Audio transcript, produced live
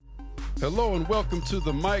Hello and welcome to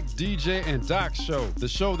the Mike, DJ, and Doc Show, the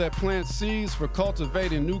show that plants seeds for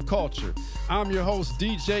cultivating new culture. I'm your host,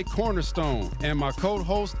 DJ Cornerstone, and my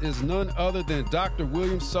co-host is none other than Dr.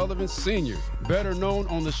 William Sullivan Sr., better known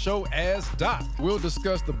on the show as Doc. We'll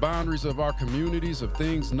discuss the boundaries of our communities of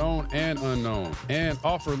things known and unknown, and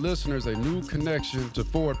offer listeners a new connection to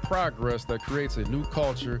forward progress that creates a new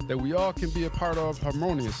culture that we all can be a part of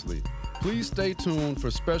harmoniously. Please stay tuned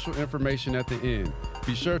for special information at the end.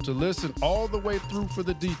 Be sure to listen all the way through for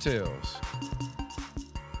the details.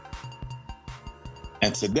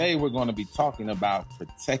 And today we're going to be talking about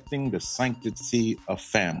protecting the sanctity of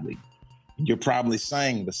family. You're probably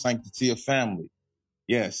saying the sanctity of family.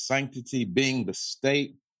 Yes, sanctity being the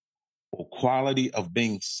state or quality of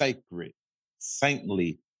being sacred,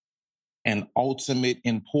 saintly, and ultimate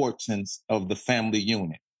importance of the family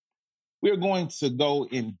unit. We're going to go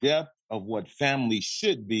in depth of what family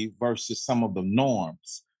should be versus some of the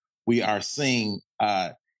norms we are seeing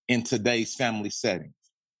in today's family settings.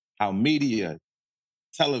 How media,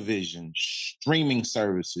 television, streaming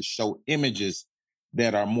services show images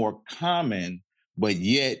that are more common, but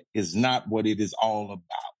yet is not what it is all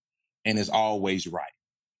about and is always right.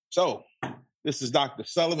 So this is Dr.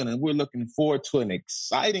 Sullivan, and we're looking forward to an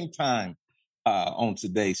exciting time on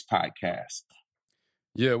today's podcast.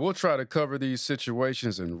 Yeah, we'll try to cover these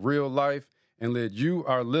situations in real life and let you,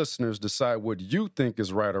 our listeners, decide what you think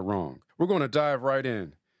is right or wrong. We're going to dive right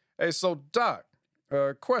in. Hey, so Doc,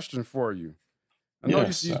 question for you. I know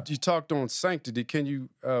you talked on sanctity. Can you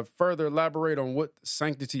further elaborate on what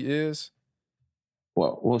sanctity is?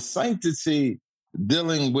 Well, sanctity,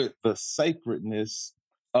 dealing with the sacredness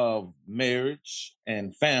of marriage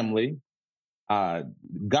and family.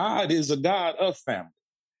 God is a God of family.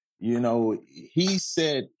 You know, he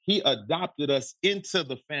said he adopted us into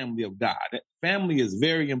the family of God. Family is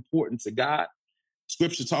very important to God.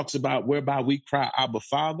 Scripture talks about whereby we cry, Abba,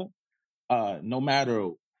 Father. No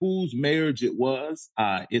matter whose marriage it was,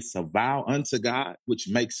 it's a vow unto God, which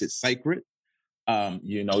makes it sacred.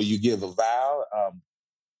 You give a vow.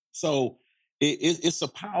 So it's a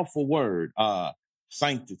powerful word,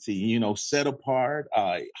 sanctity, set apart,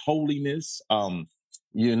 holiness,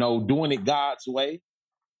 doing it God's way.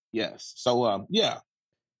 Yes. So, and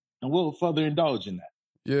we'll further indulge in that.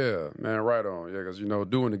 Yeah, man, right on. Yeah, because,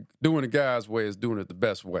 doing the God's way is doing it the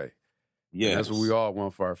best way. Yes. And that's what we all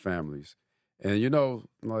want for our families. And,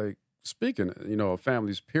 speaking, of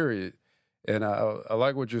families, period, and I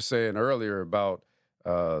like what you're saying earlier about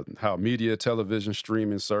how media, television,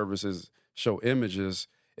 streaming services show images.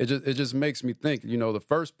 It just makes me think, the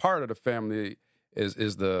first part of the family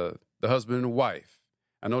is the husband and wife.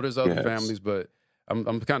 I know there's other families, but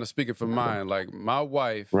I'm kind of speaking for mine. Like my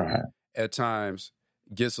wife at times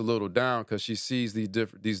gets a little down because she sees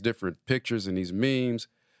these different pictures and these memes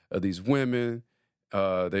of these women.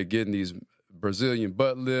 They're getting these Brazilian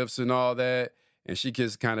butt lifts and all that. And she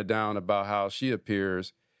gets kind of down about how she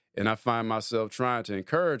appears. And I find myself trying to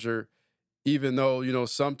encourage her, even though,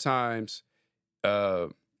 sometimes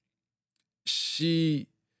she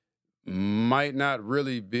might not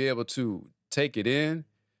really be able to take it in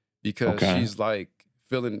because she's like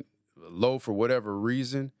feeling low for whatever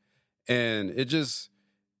reason. And it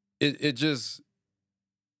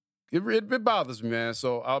bothers me, man.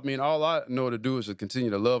 So, I mean, all I know to do is to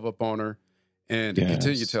continue to love up on her and to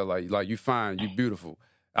continue to tell like you fine, you beautiful.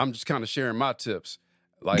 I'm just kind of sharing my tips.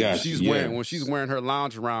 Like when she's wearing her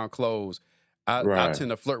lounge around clothes, I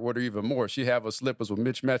tend to flirt with her even more. She have her slippers with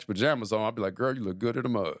mismatched pajamas on. I'll be like, girl, you look good in the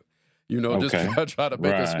mug. Just try to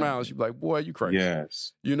make her smile. She'd be like, boy, you crazy.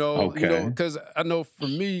 Yes. Because I know for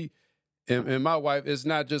me and my wife, it's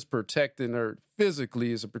not just protecting her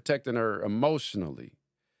physically, it's protecting her emotionally.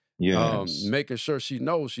 Yes. Making sure she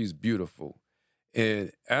knows she's beautiful.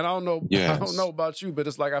 And I don't know about you, but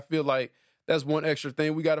it's like I feel like that's one extra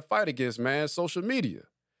thing we got to fight against, man. Social media.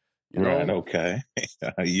 Right. Okay.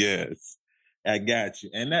 Yes. I got you.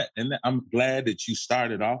 And I'm glad that you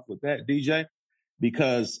started off with that, DJ,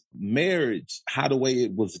 because marriage, how the way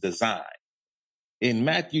it was designed. In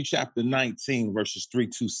Matthew chapter 19, verses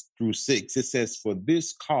 3 through 6, it says, "For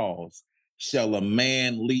this cause shall a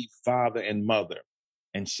man leave father and mother,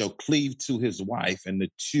 and shall cleave to his wife, and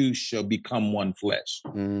the two shall become one flesh."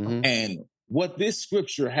 Mm-hmm. And what this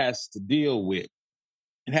scripture has to deal with,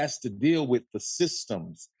 it has to deal with the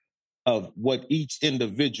systems of what each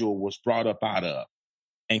individual was brought up out of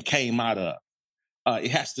and came out of.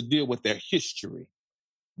 It has to deal with their history,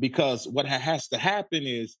 because what has to happen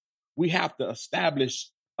is we have to establish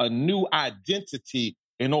a new identity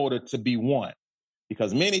in order to be one.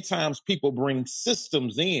 Because many times people bring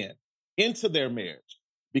systems into their marriage.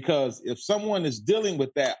 because if someone is dealing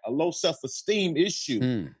with that, a low self-esteem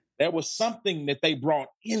issue, there was something that they brought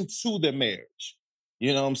into the marriage.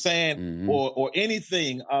 You know what I'm saying? Mm-hmm. Or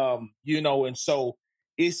anything, and so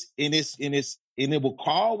it will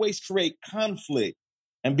always create conflict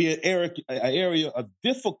and be an area of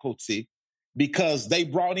difficulty because they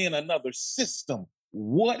brought in another system.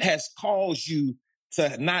 What has caused you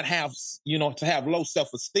to not have, to have low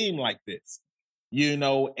self-esteem like this?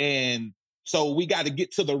 And so we got to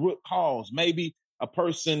get to the root cause. Maybe a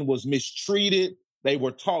person was mistreated. They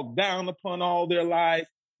were talked down upon all their life.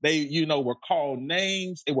 They, were called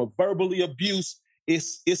names. They were verbally abused.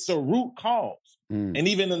 It's a root cause. And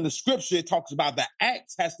even in the scripture, it talks about the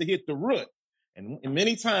axe has to hit the root. And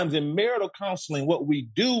many times in marital counseling, what we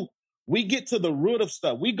do, we get to the root of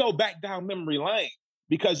stuff. We go back down memory lane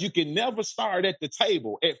because you can never start at the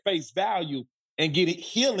table at face value and get it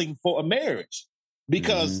healing for a marriage.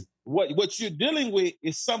 Because what you're dealing with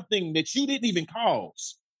is something that you didn't even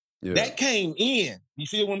cause. Yeah. That came in. You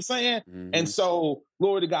see what I'm saying? And so,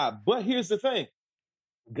 glory to God. But here's the thing.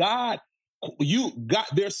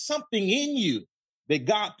 There's something in you that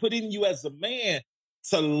God put in you as a man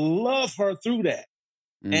to love her through that.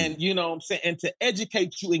 And and to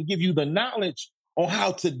educate you and give you the knowledge on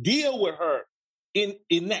how to deal with her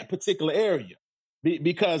in that particular area.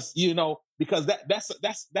 Because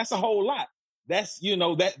that's a whole lot. That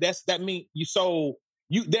means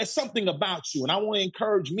there's something about you. And I want to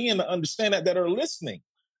encourage men to understand that are listening,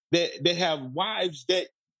 that have wives, that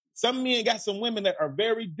some men got some women that are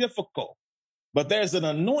very difficult, but there's an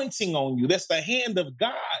anointing on you. That's the hand of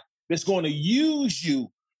God that's going to use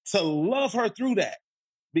you to love her through that.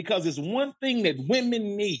 Because it's one thing that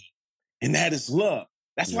women need, and that is love.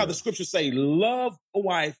 That's why the scriptures say, love a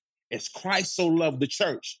wife as Christ so loved the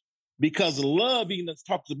church. Because love, even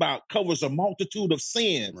talks about, covers a multitude of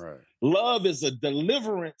sins. Right. Love is a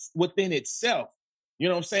deliverance within itself. You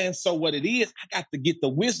know what I'm saying? So what it is, I got to get the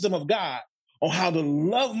wisdom of God on how to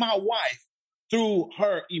love my wife through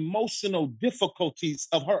her emotional difficulties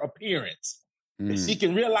of her appearance. That she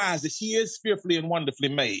can realize that she is fearfully and wonderfully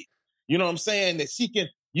made. You know what I'm saying? That she can,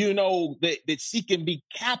 that she can be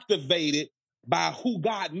captivated by who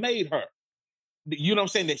God made her. You know what I'm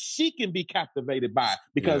saying? That she can be captivated by,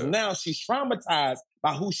 because now she's traumatized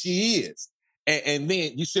by who she is. And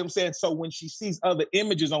then, you see what I'm saying? So when she sees other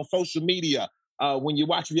images on social media, when you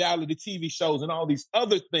watch reality TV shows and all these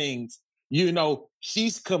other things,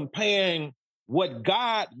 she's comparing what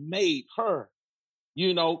God made her,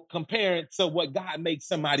 comparing to what God made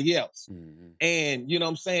somebody else. And you know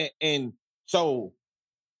what I'm saying? And so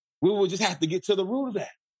we will just have to get to the root of that,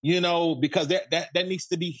 because that needs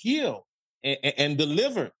to be healed and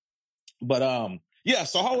delivered. But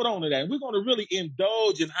so hold on to that. And we're going to really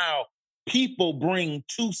indulge in how people bring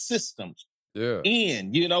two systems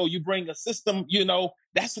in. You bring a system,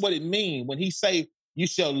 that's what it means when he say you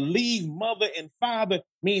shall leave mother and father,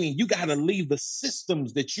 meaning you got to leave the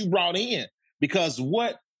systems that you brought in, because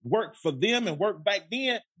what worked for them and worked back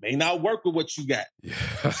then may not work with what you got. You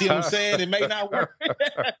see what I'm saying? It may not work.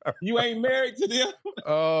 You ain't married to them.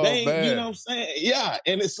 Oh, man. You know what I'm saying? Yeah.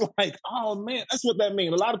 And it's like, oh man, that's what that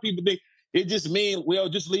means. A lot of people think it just means, well,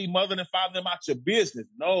 just leave mother and father them out your business.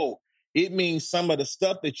 No, it means some of the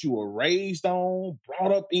stuff that you were raised on,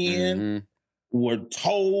 brought up in, were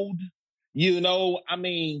told,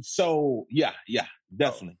 so yeah,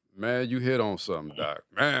 definitely. Oh, man, you hit on something, Doc.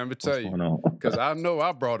 Man, let me tell you, because I know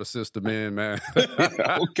I brought a system in, man.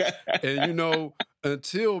 Okay. And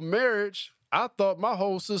until marriage, I thought my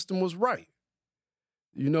whole system was right.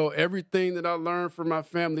 Everything that I learned from my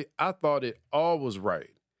family, I thought it all was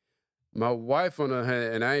right. My wife, on the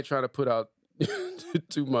hand, and I ain't trying to put out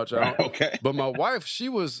too much out. Okay. But my wife, she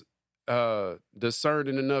was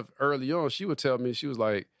discerning enough early on. She would tell me, she was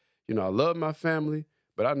like, I love my family,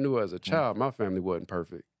 but I knew as a child my family wasn't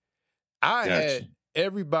perfect. I had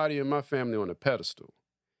everybody in my family on a pedestal.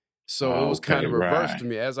 So it was kind of reversed to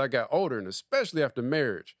me as I got older, and especially after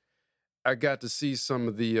marriage, I got to see some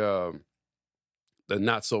of the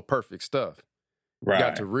not so perfect stuff. Right.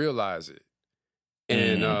 Got to realize it.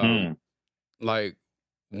 And like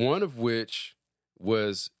one of which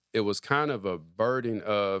was, it was kind of a burden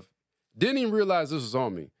of, didn't even realize this was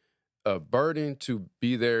on me, a burden to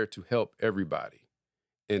be there to help everybody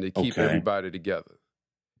and to keep everybody together.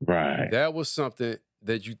 Right. That was something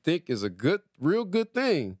that you think is a real good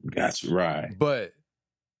thing. That's right. But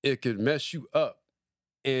it could mess you up.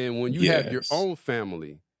 And when you have your own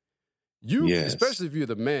family, especially if you're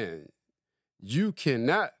the man, you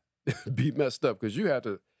cannot be messed up because you have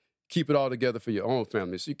to keep it all together for your own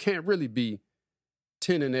family. So you can't really be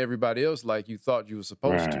tending to everybody else like you thought you were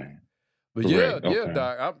supposed to. But Correct. yeah, Okay.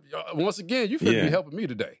 Doc. Once again, you finna be Yeah. helping me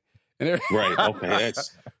today. And Right. Okay.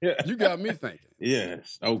 That's yeah. you got me thinking.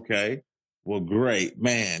 Yes. Okay. Well, great,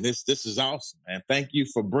 man. This is awesome, man. Thank you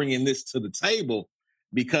for bringing this to the table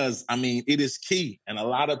because I mean it is key, and a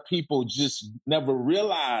lot of people just never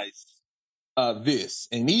realize this.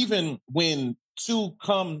 And even when two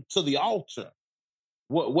come to the altar,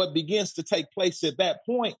 what begins to take place at that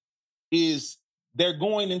point is they're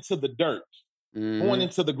going into the dirt, going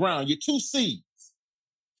into the ground. You're two seeds.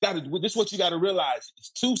 This is what you got to realize. It's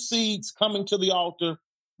two seeds coming to the altar,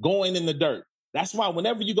 going in the dirt. That's why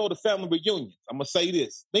whenever you go to family reunions, I'm going to say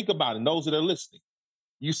this. Think about it, those that are listening.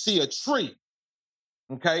 You see a tree,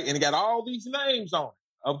 okay, and it got all these names on it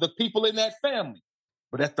of the people in that family.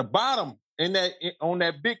 But at the bottom, on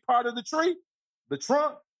that big part of the tree, the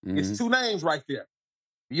trunk, it's two names right there.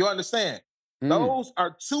 You understand? Those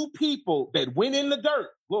are two people that went in the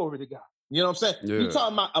dirt. Glory to God. You know what I'm saying? Yeah. You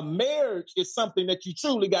talking about a marriage is something that you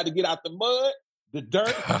truly got to get out the mud, the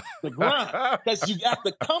dirt, the ground, because you have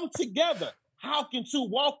to come together. How can two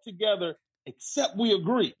walk together except we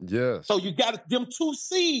agree? Yes. So you got them two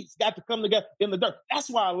seeds got to come together in the dirt. That's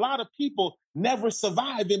why a lot of people never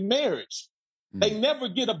survive in marriage. They never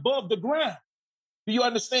get above the ground. Do you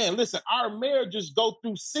understand? Listen, our marriages go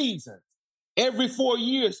through seasons. Every 4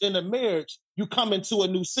 years in a marriage, you come into a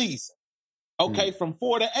new season. Okay, from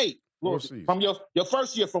 4 to 8. Lord, from your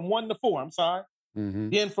first year, from 1 to 4, I'm sorry.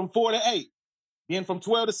 Then from 4 to 8. Then from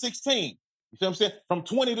 12 to 16. You see what I'm saying? From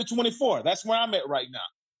 20 to 24. That's where I'm at right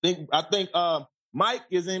now. I think Mike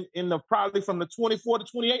is in the probably from the 24 to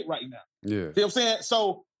 28 right now. Yeah. See what I'm saying?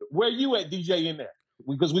 So where you at, DJ, in there?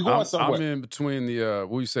 Because we going somewhere. I'm in between the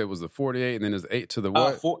what you say was the 48 and then there's 8 to the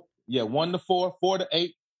what? 1 to 4, 4 to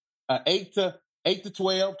 8, 8 to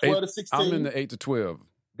 12, 12 to 16. I'm in the 8 to 12.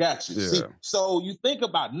 Gotcha. Yeah. See, so you think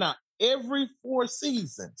about now, every 4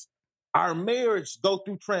 seasons, our marriage go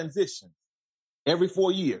through transitions. Every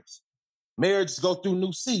 4 years, marriages go through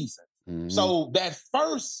new seasons. So that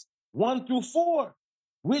first 1 through 4,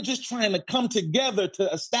 we're just trying to come together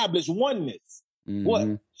to establish oneness.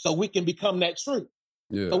 What? So we can become that true.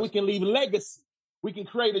 Yeah. So we can leave legacy. We can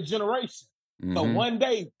create a generation. So one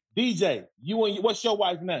day, DJ, what's your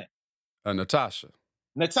wife's name? Natasha.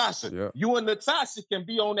 Natasha. Yep. You and Natasha can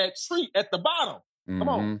be on that tree at the bottom. Come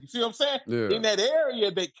on. You see what I'm saying? Yeah. In that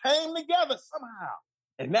area, they came together somehow.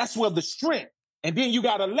 And that's where the strength. And then you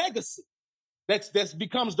got a legacy. That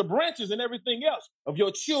becomes the branches and everything else of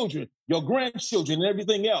your children, your grandchildren, and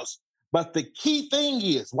everything else. But the key thing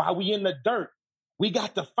is, while we in the dirt, we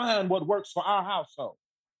got to find what works for our household.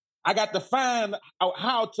 I got to find out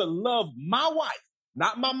how to love my wife,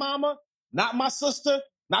 not my mama, not my sister,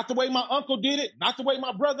 not the way my uncle did it, not the way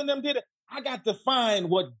my brother and them did it. I got to find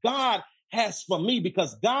what God has for me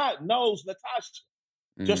because God knows Natasha.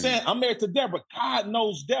 You know what I'm saying? I'm married to Deborah. God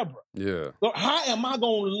knows Deborah. Yeah. So how am I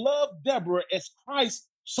going to love Deborah as Christ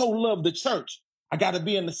so loved the church? I got to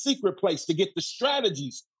be in the secret place to get the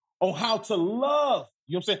strategies on how to love.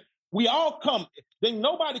 You know what I'm saying? We all come. Then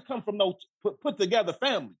nobody come from no put together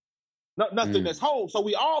family. Nothing that's whole. So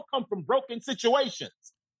we all come from broken situations.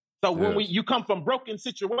 So when you come from broken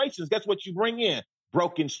situations, guess what you bring in?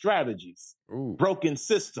 Broken strategies, broken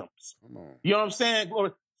systems. You know what I'm saying?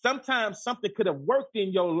 Or sometimes something could have worked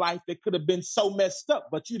in your life that could have been so messed up,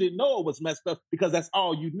 but you didn't know it was messed up because that's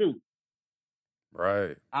all you knew.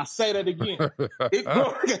 Right. I'll say that again.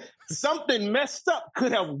 Something messed up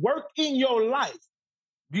could have worked in your life.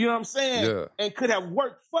 You know what I'm saying? Yeah. And could have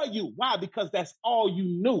worked for you. Why? Because that's all you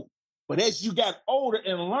knew. But as you got older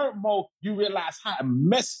and learned more, you realize how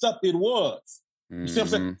messed up it was. You see what I'm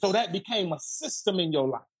saying? So that became a system in your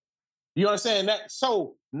life. You understand that?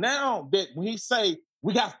 So now that when he say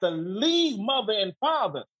we have to leave mother and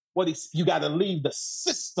father, you got to leave the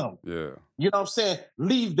system. Yeah. You know what I'm saying?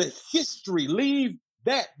 Leave the history, leave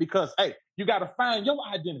that because, hey, you got to find your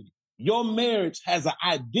identity. Your marriage has an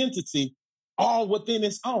identity all within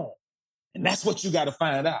its own. And that's what you got to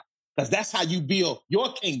find out because that's how you build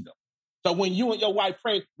your kingdom. So when you and your wife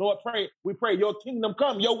pray, Lord, we pray your kingdom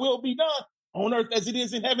come, your will be done on earth as it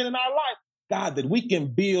is in heaven in our life. God, that we can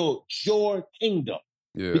build your kingdom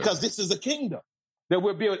because this is a kingdom that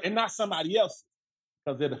we're building and not somebody else's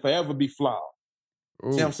because it'll forever be flawed. See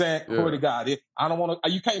what I'm saying? Yeah. Glory to God. I don't want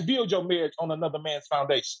to, you can't build your marriage on another man's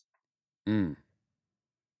foundation. You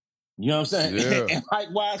know what I'm saying? Yeah. And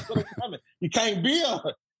likewise for the woman, you can't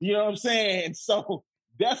build, you know what I'm saying? And so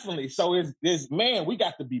definitely, so it's man, we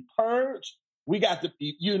got to be purged. We got to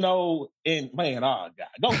be, and man, oh God.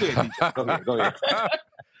 Go ahead, DJ. Go ahead.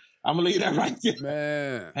 I'm going to leave that right there.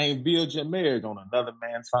 Man. Ain't build your marriage on another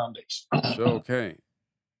man's foundation. Sure can't.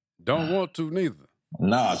 Don't want to neither.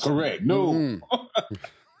 Nah, correct. No.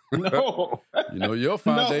 Mm-mm. No. Your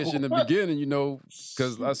foundation in the No. beginning,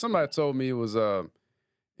 because somebody told me it was in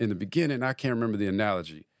the beginning, I can't remember the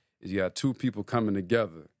analogy, is you got two people coming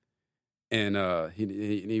together. And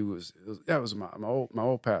he was that was my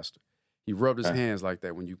old pastor. He rubbed his hands like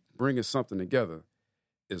that. When you bringing something together,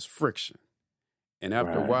 it's friction. And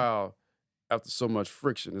after a while, after so much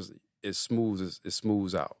friction, it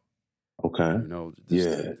smooths out. Okay.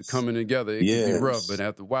 The coming together, it can be rough, but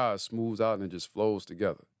after a while, it smooths out and it just flows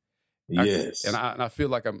together. Yes. I feel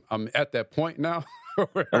like I'm at that point now.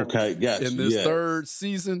 Okay, gotcha. In this third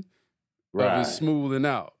season of it smoothing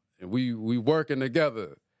out, and we working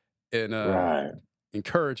together and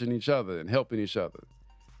encouraging each other and helping each other.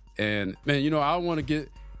 And man, I want to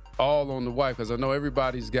get all on the wife because I know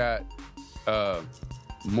everybody's got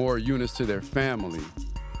more units to their family.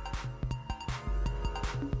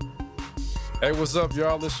 Hey, what's up,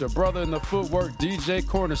 y'all? It's your brother in the footwork, DJ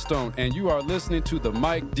Cornerstone, and you are listening to the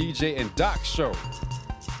Mike, DJ, and Doc Show.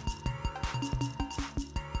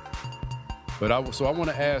 But I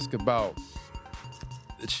want to ask about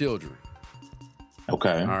the children.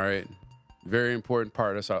 Okay. All right. Very important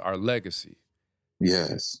part. That's our legacy.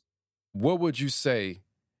 Yes. What would you say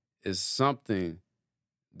is something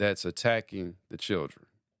that's attacking the children?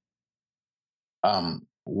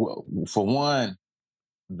 For one,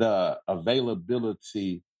 the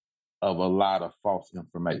availability of a lot of false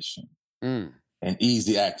information and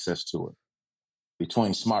easy access to it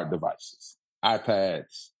between smart devices,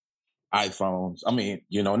 iPads, iPhones. I mean,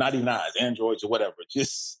 not even Androids or whatever,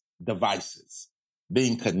 just devices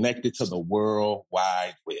being connected to the World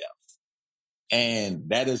Wide Web. And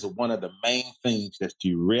that is one of the main things that's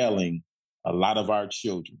derailing a lot of our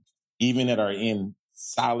children, even that are in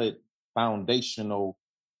solid, foundational,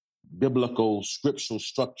 biblical, scriptural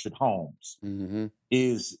structured homes,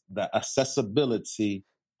 is the accessibility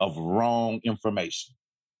of wrong information.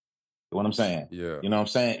 You know what I'm saying? Yeah. You know what I'm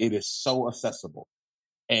saying? It is so accessible.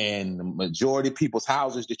 And the majority of people's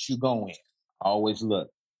houses that you go in, always look,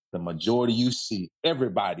 the majority you see,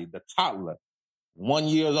 everybody, the toddler, 1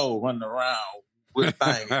 year old running around with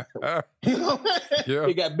a thing. Yeah.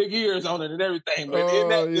 They got big ears on it and everything. But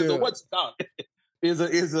is a what's called? Is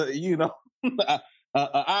a a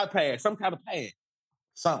iPad, some kind of pad,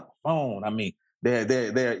 some phone. I mean,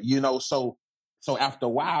 they're so after a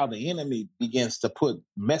while, the enemy begins to put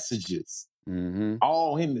messages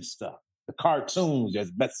all in this stuff. The cartoons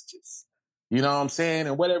as messages. You know what I'm saying?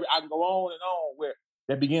 And whatever, I can go on and on where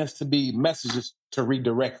there begins to be messages to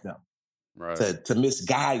redirect them, to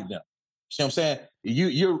misguide them. See what I'm saying?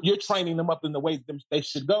 You're training them up in the way they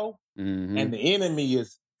should go, and the enemy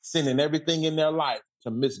is sending everything in their life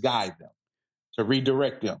to misguide them, to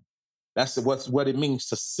redirect them. That's what it means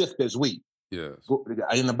to sift as wheat. Yes.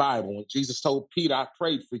 In the Bible, when Jesus told Peter, I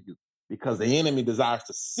prayed for you because the enemy desires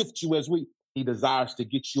to sift you as wheat. He desires to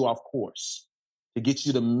get you off course, to get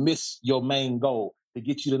you to miss your main goal, to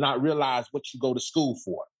get you to not realize what you go to school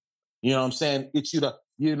for. You know what I'm saying? Get you to,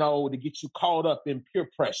 to get you caught up in peer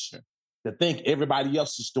pressure, to think everybody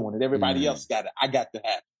else is doing it. Everybody else got it. I got to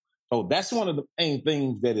have it. So that's one of the main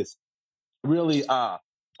things that is really on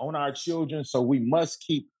our children. So we must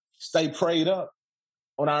stay prayed up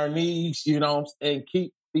on our knees, and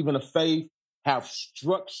keep even the faith, have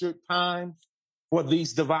structured times for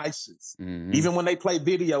these devices. Even when they play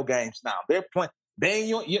video games now, they're playing.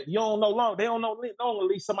 You don't know long. They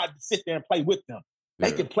don't need somebody to sit there and play with them.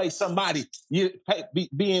 They can play somebody.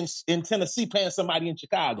 Be in Tennessee, playing somebody in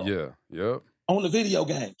Chicago. Yeah. Yep. On the video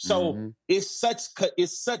game. So it's such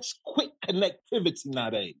quick connectivity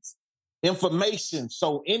nowadays. Information.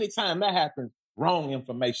 So anytime that happens, wrong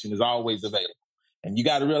information is always available. And you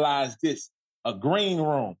got to realize this: a green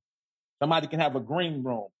room. Somebody can have a green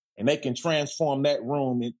room, and they can transform that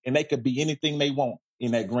room, and they could be anything they want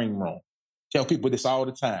in that green room. Tell people this all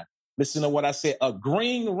the time. Listen to what I said. A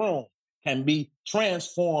green room can be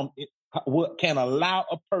transformed. What can allow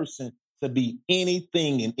a person to be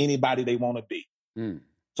anything and anybody they want to be.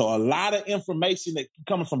 So a lot of information that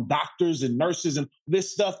coming from doctors and nurses and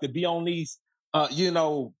this stuff to be on these,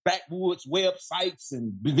 backwoods websites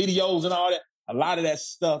and videos and all that. A lot of that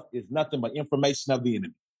stuff is nothing but information of the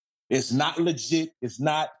enemy. It's not legit. It's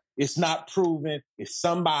not proven. It's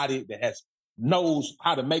somebody that knows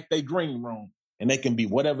how to make their green room, and they can be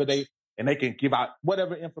and they can give out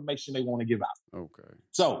whatever information they want to give out. Okay.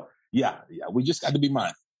 So yeah, we just got to be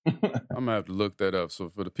mindful. I'm gonna have to look that up. So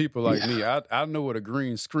for the people like me, I know what a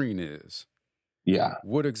green screen is. Yeah.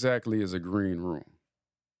 What exactly is a green room?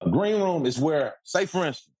 A green room is where, say for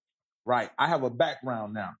instance, right, I have a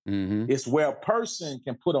background now. It's where a person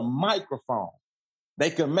can put a microphone They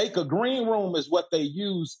can make a green room is what they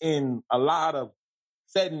use in a lot of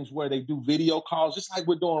settings where they do video calls, just like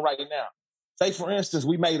we're doing right now. Say, for instance,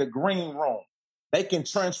 we made a green room. They can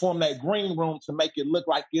transform that green room to make it look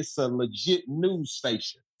like it's a legit news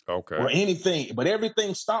station or Okay. anything. But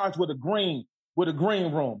everything starts with a green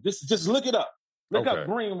room. Just look it up. Look up Okay.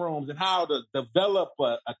 green rooms and how to develop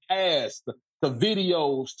a cast, the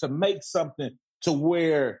videos to make something to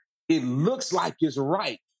where it looks like it's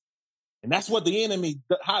right. And that's what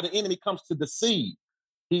how the enemy comes to deceive.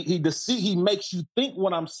 He makes you think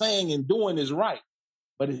what I'm saying and doing is right,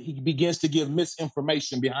 but he begins to give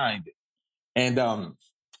misinformation behind it. And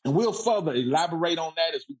we'll further elaborate on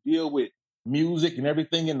that as we deal with music and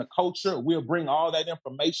everything in the culture. We'll bring all that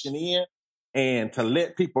information in and to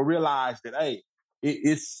let people realize that, hey,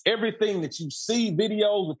 it's everything that you see,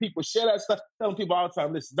 videos and people share that stuff. Telling people all the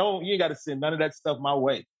time, listen, you ain't got to send none of that stuff my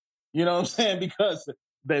way. You know what I'm saying? Because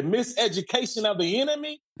the miseducation of the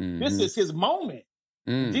enemy, this Mm-hmm. is his moment.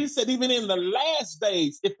 Mm. Jesus said, even in the last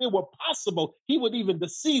days, if it were possible, he would even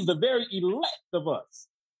deceive the very elect of us.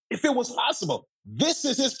 If it was possible, this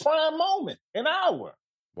is his prime moment, an hour.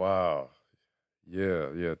 Wow.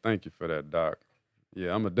 Yeah. Thank you for that, Doc.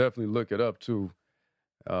 Yeah, I'm gonna definitely look it up too.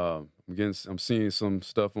 I'm seeing some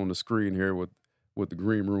stuff on the screen here with what the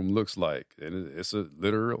green room looks like, and it's a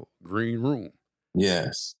literal green room.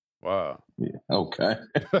 Yes. Wow. Yeah. Okay.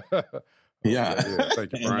 Okay. Yeah. Yeah.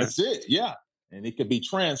 Thank you, And Brian. that's it. Yeah. And it could be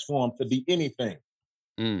transformed to be anything.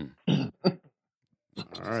 Mm.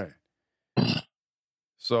 All right.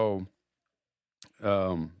 So,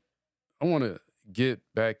 I want to get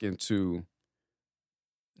back into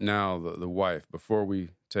now the wife before we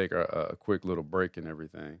take a quick little break and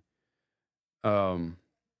everything. Um,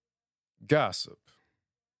 Gossip.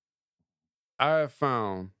 I have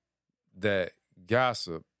found that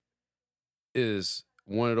gossip is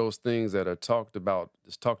one of those things that are talked about.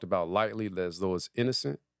 It's talked about lightly, as though it's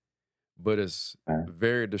innocent, but it's Right.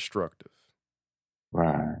 very destructive.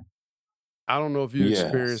 Right. I don't know if you Yes.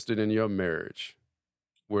 experienced it in your marriage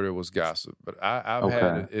where there was gossip, but I've had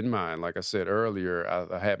Okay. it in mine. Like I said earlier,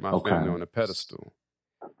 I had my family Okay. on a pedestal,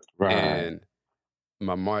 Right. and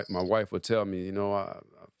my wife would tell me, I'm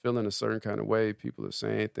feeling a certain kind of way. People are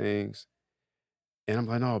saying things, and I'm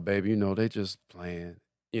like, no, baby, they just playing.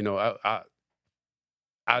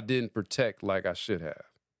 I didn't protect like I should have.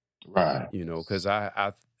 Right. Because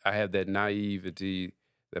I had that naivety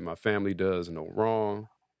that my family does no wrong,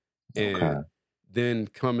 Okay. and then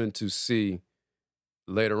coming to see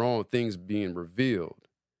later on things being revealed,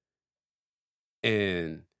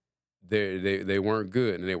 and they weren't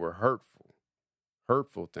good and they were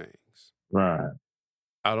hurtful things. Right.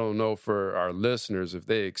 I don't know for our listeners if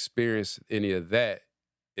they experienced any of that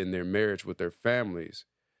in their marriage with their families,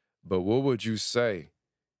 but what would you say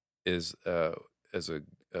is a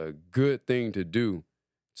good thing to do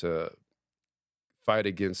to fight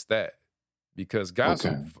against that? Because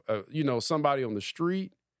gossip, Okay. somebody on the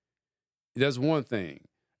street, that's one thing.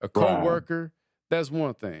 A Right. coworker, that's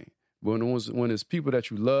one thing. When it's people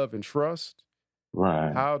that you love and trust,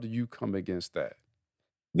 Right. how do you come against that?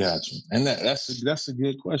 Gotcha. And that's a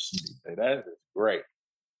good question, DJ. That is great.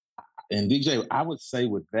 And DJ, I would say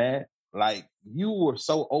with that, like you were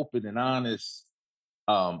so open and honest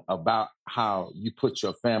about how you put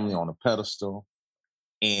your family on a pedestal,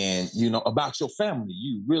 and about your family.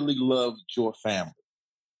 You really loved your family,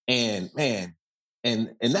 and man,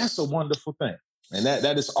 and that's a wonderful thing, and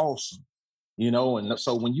that is awesome. And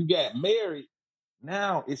so when you got married,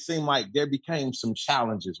 now it seemed like there became some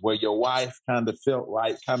challenges where your wife kind of felt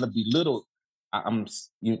like kind of belittled. I'm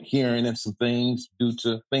hearing in some things due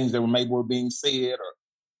to things that maybe were being said or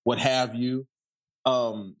what have you.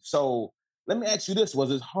 So let me ask you this: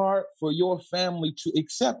 was it hard for your family to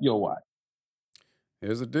accept your wife?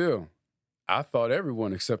 Here's the deal. I thought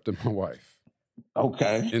everyone accepted my wife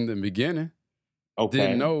Okay, in the beginning.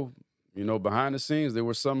 Didn't okay, know, behind the scenes, there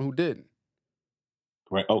were some who didn't.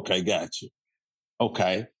 great. Okay, got you.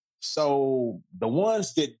 Okay, so the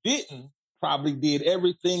ones that didn't probably did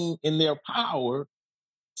everything in their power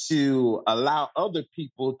to allow other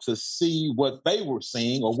people to see what they were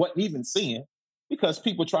seeing or what even seeing, because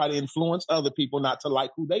people try to influence other people not to like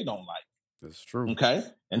who they don't like. That's true. Okay.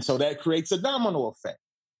 And so that creates a domino effect.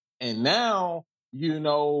 And now,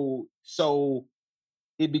 so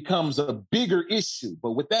it becomes a bigger issue.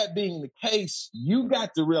 But with that being the case, you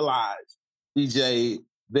got to realize, DJ,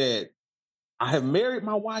 that I have married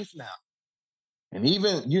my wife now. And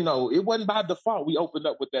even, it wasn't by default we opened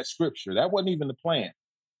up with that scripture. That wasn't even the plan,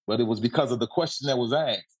 but it was because of the question that was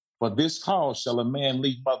asked. For this cause shall a man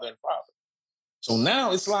leave mother and father. So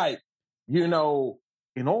now it's like, you know,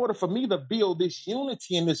 in order for me to build this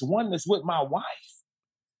unity and this oneness with my wife,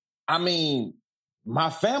 I mean, my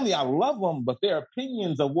family, I love them, but their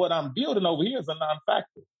opinions of what I'm building over here is a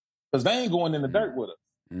non-factor because they ain't going in the dirt with us.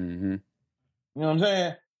 Mm-hmm. You know what I'm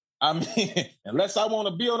saying? I mean, unless I want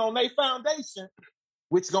to build on their foundation,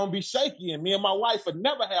 which is going to be shaky, and me and my wife would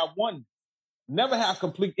never have one, never have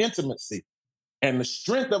complete intimacy. And the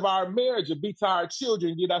strength of our marriage would be to our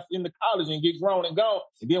children get us into college and get grown and go.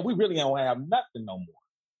 And then we really don't have nothing no more.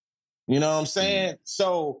 You know what I'm saying?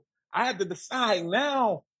 So I had to decide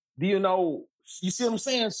now, you know, you see what I'm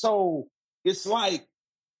saying? So it's like,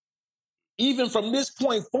 even from this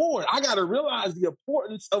point forward, I got to realize the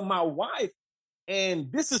importance of my wife.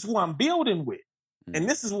 And this is who I'm building with. And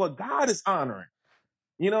this is what God is honoring.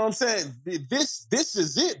 You know what I'm saying? This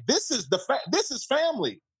is it. This is this is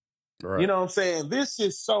family. Right. You know what I'm saying? This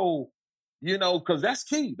is so, you know, because that's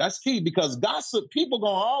key. That's key because gossip, people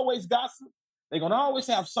gonna always gossip. They're gonna always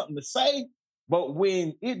have something to say. But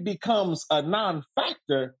when it becomes a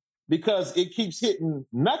non-factor because it keeps hitting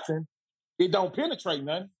nothing, it don't penetrate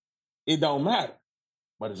nothing, it don't matter.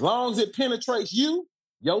 But as long as it penetrates you,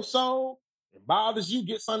 your soul, it bothers you,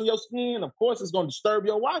 gets under your skin, of course it's gonna disturb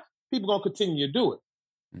your wife, people gonna continue to do it.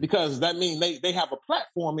 Because that means they have a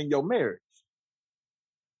platform in your marriage.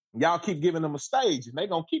 Y'all keep giving them a stage, and they're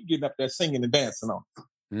gonna keep getting up there singing and dancing on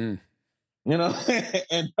it. You know,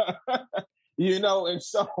 and you know, and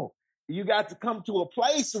so you got to come to a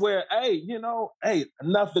place where, hey, you know, hey,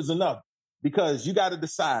 enough is enough. Because you got to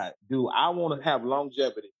decide, do I want to have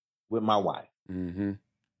longevity with my wife? Mm-hmm.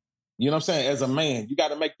 You know what I'm saying? As a man, you got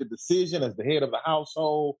to make the decision as the head of the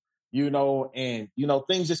household, you know, and you know,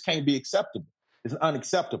 things just can't be acceptable. It's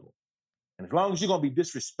unacceptable. And as long as you're going to be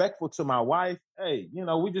disrespectful to my wife, hey, you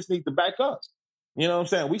know, we just need to back up. You know what I'm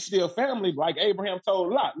saying? We still family, like Abraham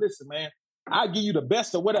told Lot. Listen, man, I'll give you the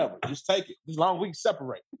best of whatever. Just take it. As long as we can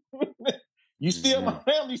separate. You still my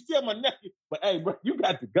family, you still my nephew. But hey, bro, you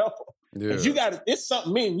got to go. Because you got to, it's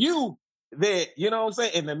something me and you that, you know what I'm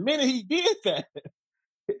saying? And the minute he did that,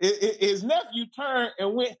 his nephew turned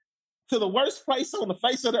and went to the worst place on the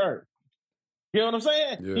face of the earth. You know what I'm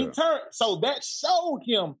saying? Yeah. He turned. So that showed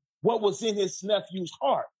him what was in his nephew's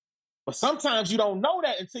heart. But sometimes you don't know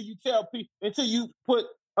that until you tell people, until you put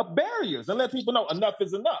up barriers and let people know enough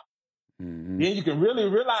is enough. Then you can really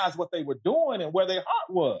realize what they were doing and where their heart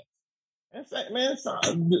was. And say, man,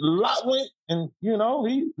 Lot went, and you know,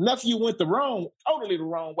 nephew went totally the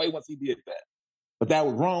wrong way once he did that. But that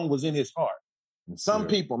wrong was in his heart. And some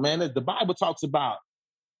people, man, the Bible talks about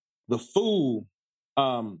the fool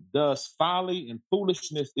does folly and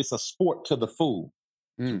foolishness. It's a sport to the fool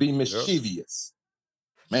to be mischievous.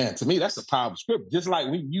 Man, to me, that's a powerful scripture. Just like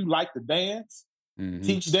when you like to dance,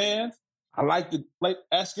 teach dance, I like to play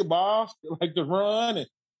basketball, still like to run, and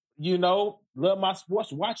you know, love my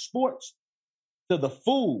sports, watch sports. To the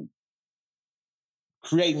fool,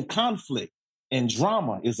 creating conflict and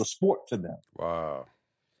drama is a sport to them. Wow.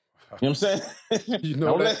 You know what I'm saying? You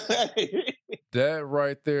know that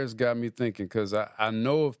right there has got me thinking, because I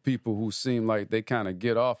know of people who seem like they kind of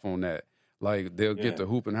get off on that. Like they'll get to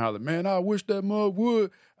hoop and holler, man, I wish that mug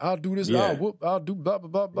would. I'll do this, I'll do blah, blah,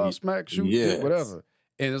 blah, blah, smack, shoot, whatever.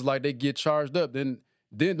 And it's like they get charged up. Then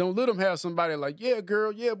don't let them have somebody like, yeah,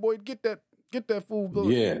 girl, yeah, boy, get that fool.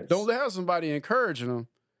 Don't have somebody encouraging them.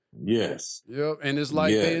 Yes. Yep. And it's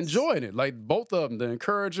like they enjoying it. Like both of them, the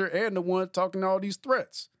encourager and the one talking all these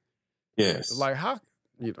threats. Yes. It's like, how,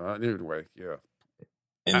 you know, anyway, yeah.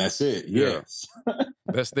 And that's it. Yes.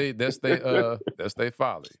 That's they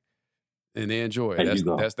folly. And they enjoy it.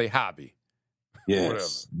 That's their hobby.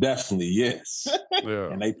 Yes. Definitely, yes. Yeah.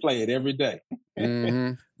 And they play it every day.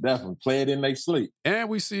 Definitely play it in their sleep. And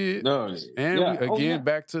we see it.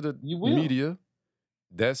 Back to the media.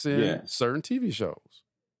 That's in certain TV shows.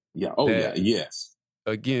 Yeah. Oh, yeah. Yes.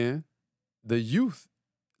 Again, the youth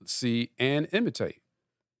see and imitate.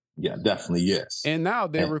 Yeah, definitely, yes. And now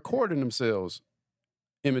they're recording themselves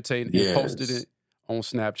imitating and posted it on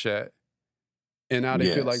Snapchat. And now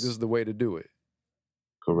they feel like this is the way to do it.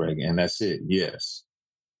 Correct. And that's it. Yes,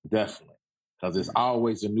 definitely. Because it's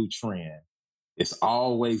always a new trend. It's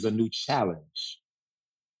always a new challenge.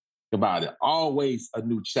 About it. Always a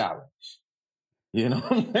new challenge. You know?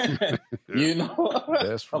 You know?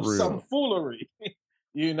 That's for real. Some foolery.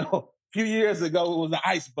 You know? A few years ago, it was the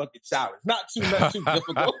ice bucket challenge. Not too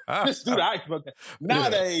difficult. Just do the ice bucket.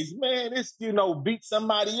 Nowadays, man, it's, you know, beat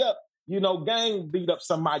somebody up. You know, gang beat up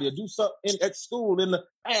somebody or do something at school in the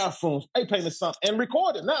bathrooms. They painted something and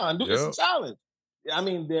record it now and do this challenge. I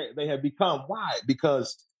mean, they have become wide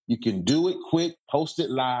because you can do it quick, post it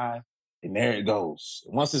live, and there it goes.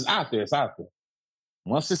 Once it's out there, it's out there.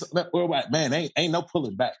 Once it's worldwide, man, ain't no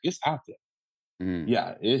pulling back. It's out there.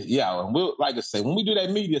 Yeah, and we'll, like I say, when we do that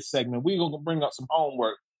media segment, we're gonna bring up some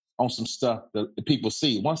homework on some stuff that the people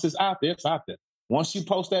see. Once it's out there, it's out there. Once you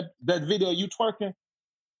post that video you twerking,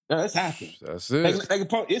 it's out there. That's it. They can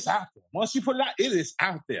post, it's out there. Once you put it out, it is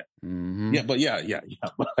out there. Yeah, but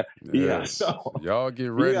yeah. So y'all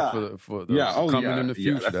get ready for the coming in the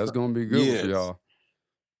future. That's gonna be good for y'all.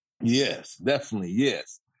 Yes, definitely,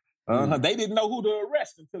 yes. They didn't know who to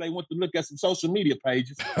arrest until they went to look at some social media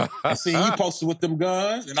pages and see you posted with them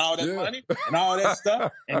guns and all that money and all that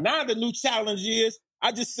stuff. And now the new challenge is,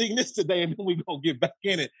 I just seen this today, and then we gonna get back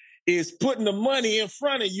in it, is putting the money in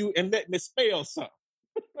front of you and letting it spell something.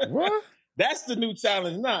 What? That's the new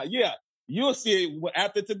challenge now. Yeah, you'll see it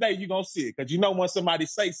after today. You're gonna see it, because you know when somebody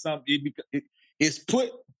say something, it's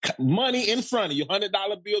put money in front of you, $100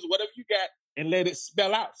 bills, whatever you got, and let it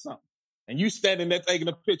spell out something. And you standing there taking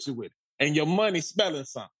a picture with it, and your money spelling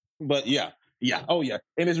something. But yeah, oh yeah,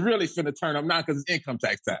 and it's really finna turn up now because it's income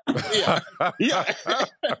tax time. Yeah.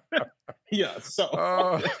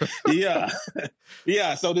 So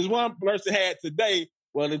yeah. So this one person had today.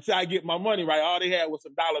 Well, until I get my money right, all they had was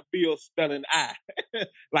some dollar bills spelling I,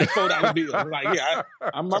 like $4 bills. I'm like,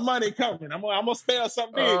 my money coming. I'm gonna spell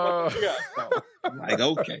something big. So I'm like,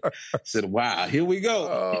 okay. I said, wow, here we go.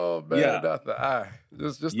 Oh man, not the I,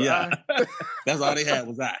 just the I. That's all they had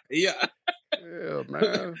was I. Yeah,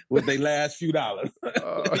 man. With their last few dollars.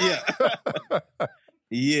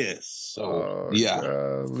 Yes. So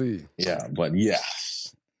golly. Yeah, but yeah.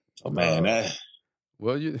 So man,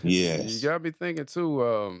 well, you got me thinking too.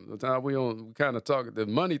 The time we kind of talk, the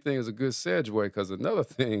money thing is a good segue, because another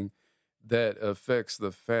thing that affects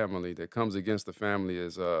the family, that comes against the family,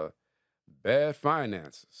 is bad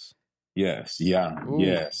finances. Yes,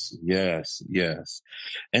 yes,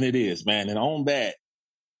 and it is, man. And on that,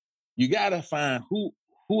 you gotta find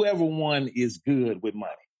whoever one is good with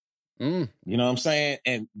money. You know what I'm saying?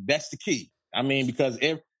 And that's the key. I mean, because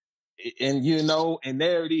and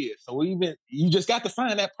there it is. So even you just got to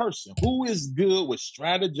find that person who is good with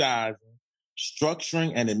strategizing,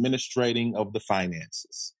 structuring, and administrating of the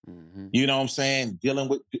finances. You know what I'm saying? Dealing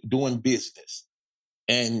with doing business.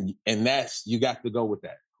 And that's, you got to go with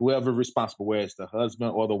that. Whoever responsible, whether it's the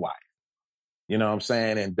husband or the wife. You know what I'm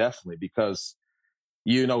saying? And definitely, because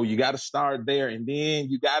you got to start there, and then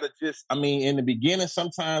you got to just, in the beginning,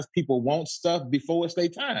 sometimes people want stuff before it's their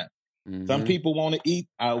time. Some people want to eat.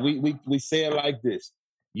 We say it like this: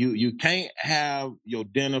 you can't have your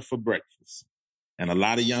dinner for breakfast, and a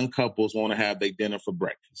lot of young couples want to have their dinner for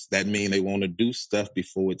breakfast. That means they want to do stuff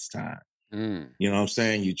before it's time. You know what I'm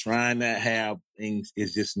saying? You're trying to have things.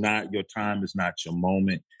 It's just not your time. It's not your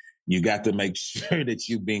moment. You got to make sure that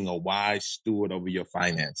you're being a wise steward over your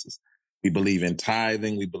finances. We believe in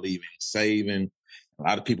tithing. We believe in saving. A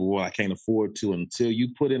lot of people, well, I can't afford to. Until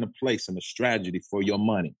you put in a place and a strategy for your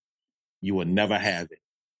money, you will never have it.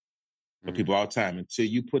 For people all the time, until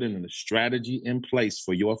you put in a strategy in place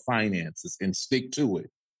for your finances and stick to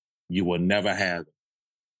it, you will never have it.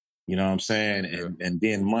 You know what I'm saying? And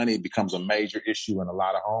then money becomes a major issue in a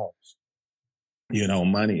lot of homes.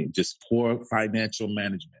 Money, just poor financial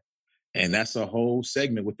management. And that's a whole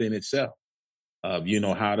segment within itself of,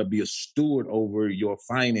 how to be a steward over your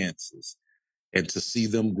finances and to see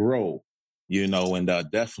them grow, and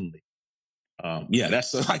definitely.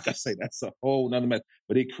 That's like I say, that's a whole nother mess,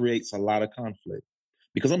 but it creates a lot of conflict.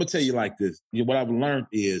 Because I'm gonna tell you like this: what I've learned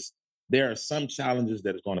is there are some challenges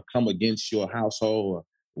that are going to come against your household or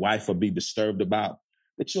wife will be disturbed about,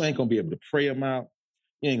 that you ain't gonna be able to pray them out.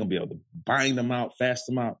 You ain't gonna be able to bind them out, fast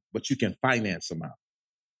them out, but you can finance them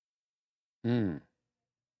out.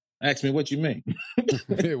 Ask me what you mean.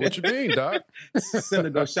 What you mean, Doc? Send her to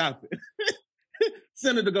go shopping.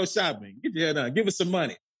 Send her to go shopping. Get your head on. Give us some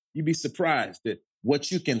money. You'd be surprised at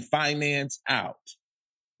what you can finance out.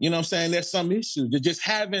 You know what I'm saying? There's some issues. Just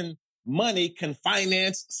having money can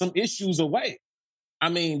finance some issues away.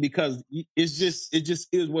 Because it just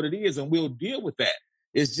is what it is, and we'll deal with that.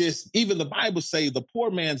 It's just, even the Bible say the poor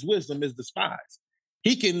man's wisdom is despised.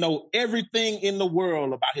 He can know everything in the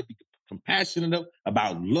world about it, be compassionate,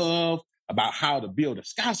 about love, about how to build a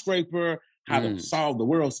skyscraper, how to solve the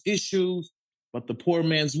world's issues, but the poor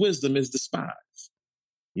man's wisdom is despised.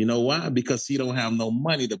 You know why? Because he don't have no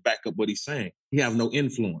money to back up what he's saying. He have no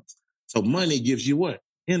influence. So money gives you what?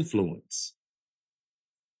 Influence.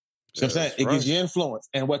 So I'm saying it gives you influence.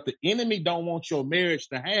 And what the enemy don't want your marriage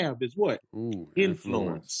to have is what?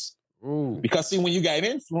 Influence. Because see, when you got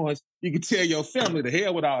influence, you can tell your family to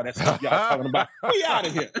hell with all that stuff y'all talking about. We out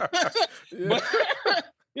of here. But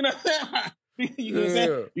you know, You know what I'm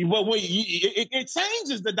saying? But when it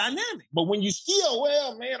changes the dynamic. But when you still,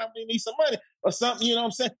 well, man, I need some money or something, you know what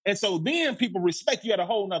I'm saying? And so then people respect you at a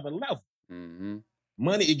whole nother level. Mm-hmm.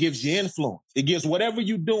 Money, it gives you influence. It gives whatever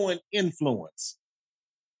you're doing influence.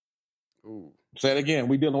 Ooh. Say it again.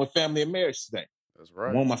 We're dealing with family and marriage today. That's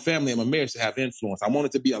right. I want my family and my marriage to have influence. I want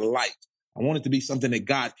it to be a light. I want it to be something that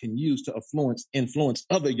God can use to influence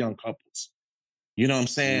other young couples. You know what I'm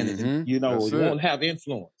saying? Mm-hmm. You won't have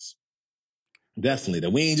influence. Definitely.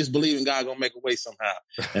 That we ain't just believing God gonna make a way somehow.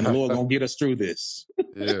 And the Lord gonna get us through this.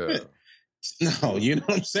 Yeah. No, you know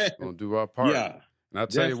what I'm saying? Gonna do our part. Yeah. And I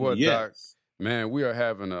tell you what, yes. Doc, man, we are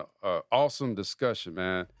having an awesome discussion,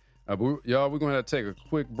 man. Y'all, we're going to have to take a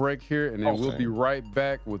quick break here, and then we'll be right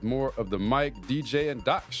back with more of the Mike, DJ, and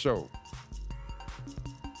Doc Show.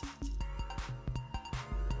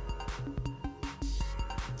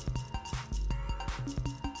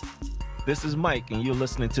 This is Mike, and you're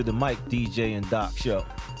listening to the Mike, DJ, and Doc Show.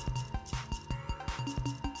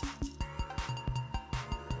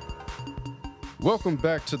 Welcome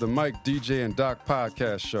back to the Mike, DJ, and Doc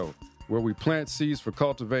podcast show, where we plant seeds for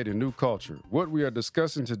cultivating new culture. What we are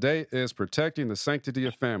discussing today is protecting the sanctity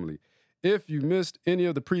of family. If you missed any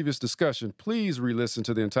of the previous discussion, please re-listen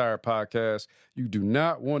to the entire podcast. You do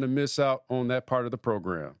not want to miss out on that part of the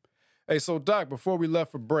program. Hey, so Doc, before we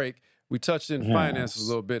left for break, we touched in finances a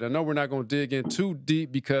little bit. I know we're not going to dig in too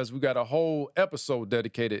deep because we got a whole episode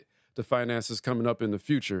dedicated to finances coming up in the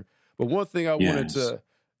future. But one thing I wanted to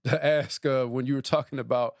ask when you were talking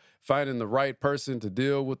about finding the right person to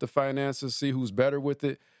deal with the finances, see who's better with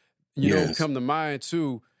it, you know, come to mind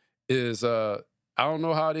too is, I don't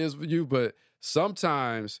know how it is with you, but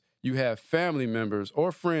sometimes you have family members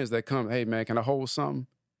or friends that come, hey man, can I hold something?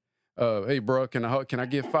 Hey bro, can I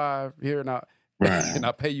get $5 here and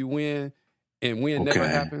I pay you win, and win never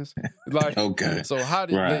happens? Like, so how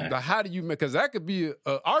do you make, because that could be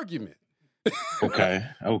an argument. Okay.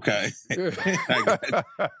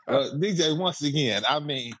 DJ, once again, I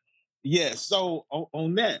mean, so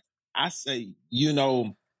on that, I say,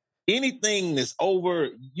 anything that's over,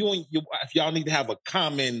 you and your wife, y'all need to have a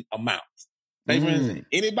common amount. Say, for instance,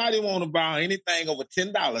 anybody want to borrow anything over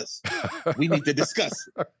 $10, we need to discuss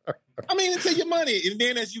it. I mean, until your money, and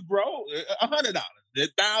then as you grow, $100,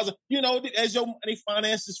 $1,000, as your money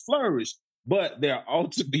finances flourish. But there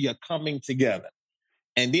ought to be a coming together.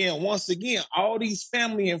 And then once again, all these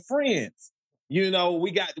family and friends, we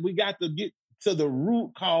got to get to the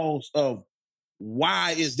root cause of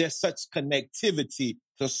why is there such connectivity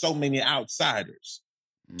to so many outsiders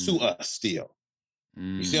to us still.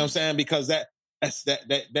 You see what I'm saying? Because that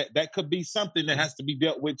could be something that has to be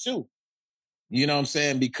dealt with too. You know what I'm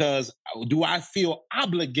saying? Because do I feel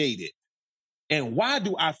obligated? And why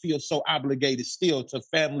do I feel so obligated still to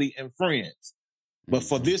family and friends? But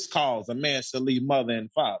for this cause, a man shall leave mother and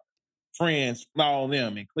father, friends, all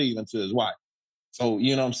them, and cleave unto his wife. So,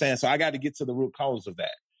 you know what I'm saying? So I got to get to the root cause of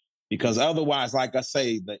that. Because otherwise, like I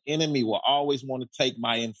say, the enemy will always want to take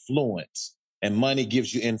my influence. And money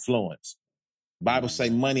gives you influence. Bible say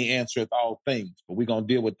money answereth all things. But we're going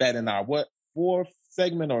to deal with that in our fourth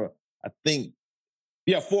segment? Or I think,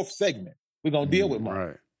 fourth segment. We're going to deal with money.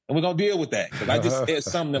 Right. And we're going to deal with that. Because I just said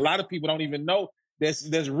something that a lot of people don't even know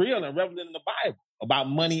that's real and relevant in the Bible about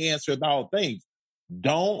money answereth all things.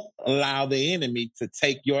 Don't allow the enemy to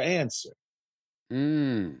take your answer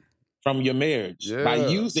from your marriage. By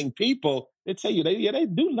using people, they tell you they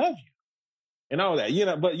do love you and all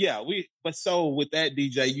that, but so with that,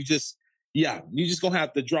 DJ, you just gonna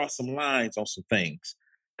have to draw some lines on some things.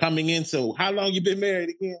 Coming into, how long you been married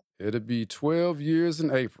again? It'll be 12 years in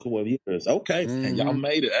April. 12 years. Okay. And y'all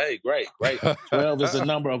made it. Hey, great. 12 is the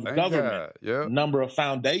number of government, number of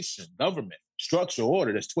foundation, government, structure,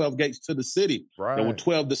 order. There's 12 gates to the city. Right. There were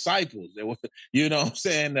 12 disciples. There were,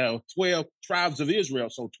 12 tribes of Israel.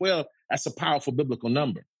 So 12, that's a powerful biblical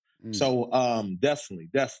number. So definitely.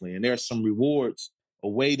 And there's some rewards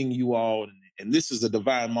awaiting you all. And this is a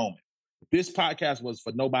divine moment. This podcast was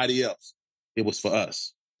for nobody else. It was for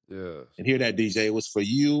us. Yes. And hear that, DJ. It was for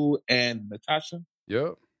you and Natasha?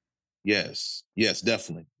 Yep. Yes,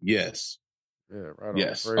 definitely. Yes. Yeah, right on.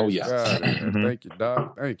 Yes. Praise God. Thank you,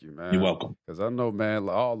 Doc. Thank you, man. You're welcome. Because I know, man,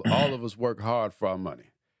 all of us work hard for our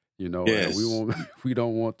money. Yes. And we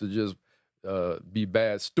don't want to just be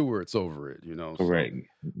bad stewards over it, Correct.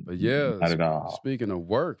 So, but yeah, not at all. Speaking of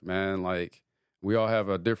work, man, like we all have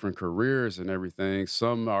our different careers and everything.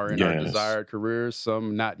 Some are in our desired careers,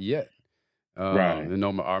 some not yet. Right.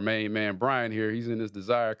 Our main man, Brian here, he's in his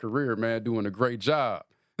desired career, man, doing a great job.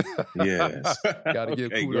 Yes. Got to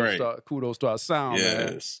give kudos to our sound,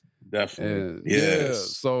 man. Yes, definitely. And,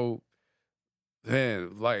 so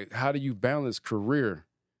man, like, how do you balance career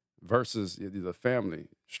versus the family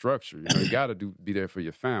structure? You know, you got to be there for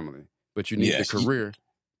your family, but you need the Yes, career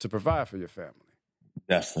to provide for your family.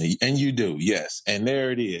 definitely. And you do, yes. And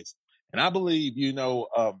there it is. And I believe, you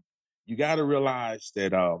got to realize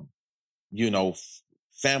that,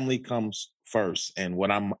 family comes first. And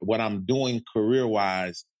what I'm doing career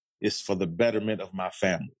wise is for the betterment of my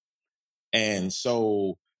family. And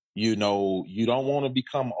so, you don't want to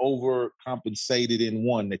become overcompensated in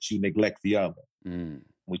one that you neglect the other. Mm,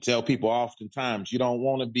 We tell people oftentimes you don't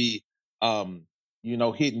want to be,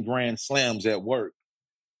 hitting grand slams at work,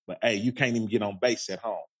 but hey, you can't even get on base at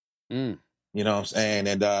home. mm, You know what I'm saying?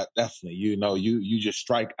 And definitely, you just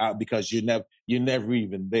strike out because you're never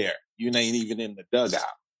even there. You ain't even in the dugout.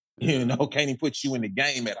 yeah. Can't even put you in the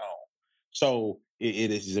game at home. So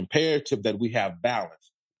it is imperative that we have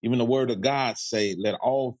balance. Even the word of God say, let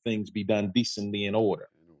all things be done decently in order.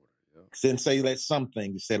 In order, yep. Didn't say let some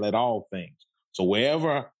things, it said let all things. So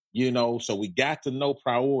wherever, so we got to know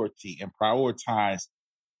priority and prioritize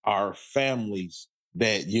our families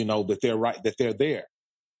that they're right, that they're there.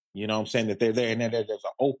 You know what I'm saying? That they're there and then there's an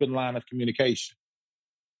open line of communication.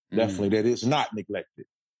 Definitely Mm, that is not neglected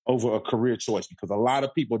over a career choice because a lot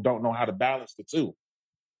of people don't know how to balance the two.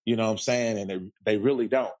 You know what I'm saying? And they really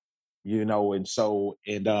don't. And so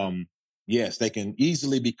yes, they can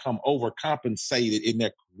easily become overcompensated in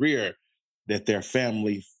their career that their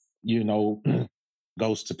family, you know,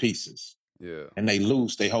 goes to pieces yeah. and they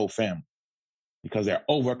lose their whole family because they're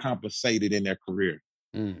overcompensated in their career,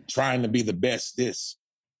 Mm, trying to be the best this,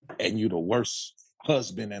 and you the worst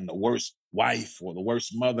husband and the worst wife or the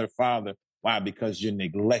worst mother, father. Why? Because you're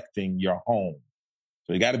neglecting your home.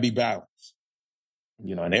 So you got to be balanced, and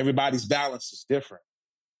yeah. everybody's balance is different.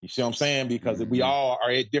 You see what I'm saying? Because we Hmm. all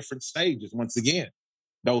are at different stages. Once again,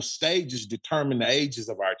 those stages determine the ages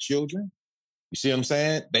of our children. You see what I'm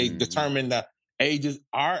saying? They Hmm. determine the ages,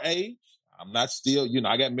 our age. I'm not still,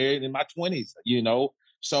 I got married in my 20s,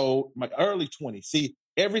 so my early 20s. See,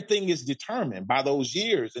 everything is determined by those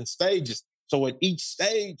years and stages. So at each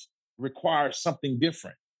stage requires something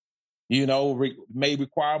different, may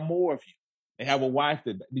require more of you. They have a wife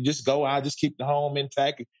that you just go out, just keep the home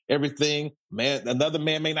intact, everything. Man, another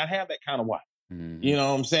man may not have that kind of wife. You Hmm.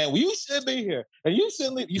 know what I'm saying? Well, you should be here, and you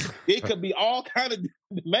should leave. It could be all kind of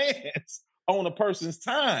demands on a person's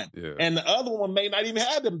time, Yeah. and the other one may not even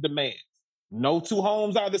have them demands. No two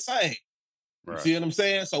homes are the same. You Right. see what I'm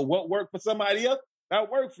saying? So what worked for somebody else, that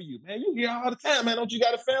worked for you, man. You hear all the time, man. Don't you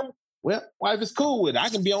got a family? Well, wife is cool with it. I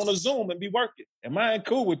can be on a Zoom and be working, and mine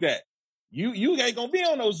cool with that. You ain't gonna be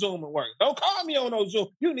on no Zoom and work. Don't call me on no Zoom.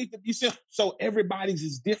 You need to be so everybody's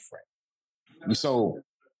is different. So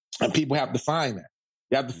and people have to find that.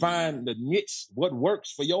 You have to Mm, find the niche, what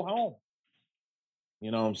works for your home.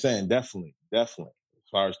 You know what I'm saying? Definitely, definitely. As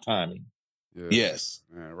far as timing. yeah. Yes.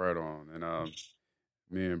 Man, right on. And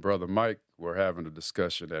me and brother Mike were having a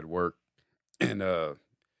discussion at work, and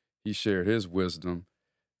he shared his wisdom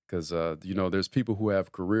because there's people who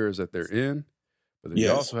have careers that they're in, but then you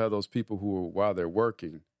Yes. also have those people who, while they're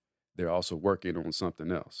working, they're also working on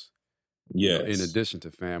something else. In Yes. addition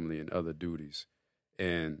to family and other duties,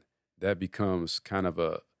 and that becomes kind of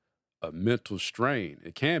a mental strain.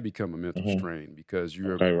 It can become a mental Hmm. strain because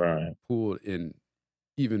you're Okay, right. pulled in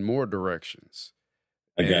even more directions.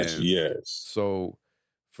 I got And you. Yes. so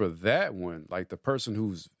for that one, like the person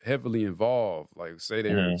who's heavily involved, like say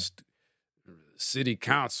they're Hmm. city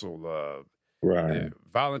council, they're Right.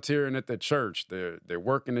 volunteering at the church, they're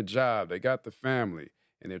working a job, they got the family,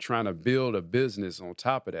 and they're trying to build a business on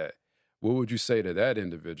top of that. What would you say to that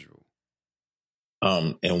individual?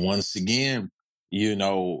 And once again,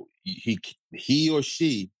 he or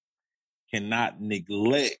she cannot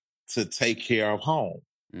neglect to take care of home.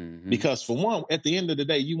 Mm-hmm. Because for one, at the end of the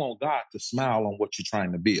day, you want God to smile on what you're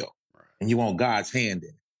trying to build. Right. And you want God's hand in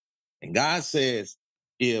it. And God says,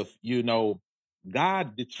 if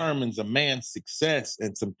God determines a man's success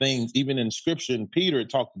and some things, even in scripture and Peter it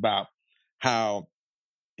talked about how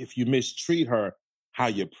if you mistreat her, how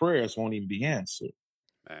your prayers won't even be answered.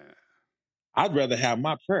 Man. I'd rather have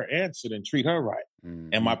my prayer answered and treat her right.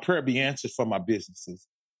 And Mm-hmm. my prayer be answered for my businesses.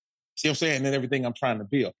 See what I'm saying? And everything I'm trying to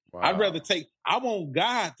build. Wow. I want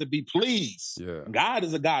God to be pleased. Yeah. God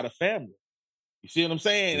is a God of family. You see what I'm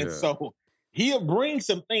saying? And Yeah. so he'll bring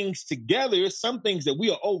some things together. There's some things that we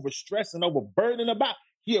are overstressed and overburdened about.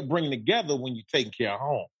 He'll bring together when you're taking care of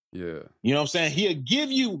home. Yeah. You know what I'm saying? He'll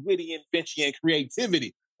give you witty invention and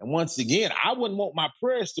creativity. And once again, I wouldn't want my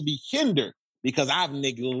prayers to be hindered because I've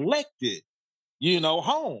neglected,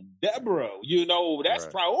 home. Deborah, that's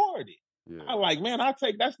Right. priority. Yeah. I'm like, man,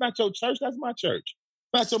 that's not your church, that's my church.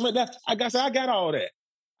 That's what I got all that.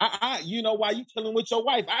 You know, while you chilling with your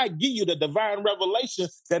wife, I give you the divine revelation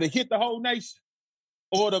that'll hit the whole nation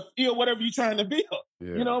or the field, whatever you're trying to build.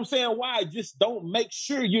 Yeah. You know what I'm saying? Why? Just don't make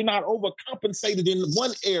sure you're not overcompensated in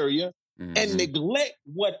one area and neglect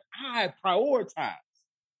what I prioritize.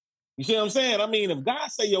 You see what I'm saying? I mean, if God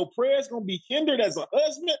say your prayer's gonna be hindered as a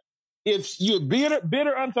husband, if you're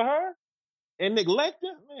bitter unto her and neglect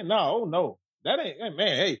her, man, no, that ain't man.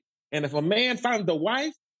 Hey, and if a man finds a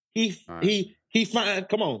wife, he find.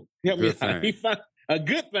 Come on, help me out. He find a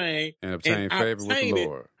good thing and obtain favor with the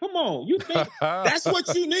Lord. Come on, you think that's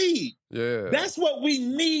what you need? Yeah, that's what we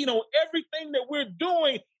need on everything that we're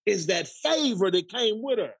doing. Is that favor that came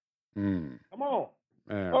with her? Come on.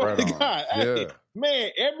 Man, Oh right my on. God. Yeah. Hey, man,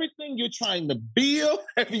 everything you're trying to build,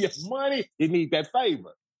 your money, you need that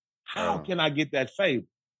favor. How can I get that favor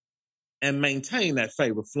and maintain that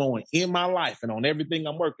favor flowing in my life and on everything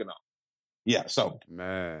I'm working on? Yeah, so.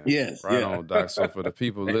 Man. Yes. Right on, Doc. So for the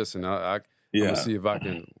people listening, I'm going to see if I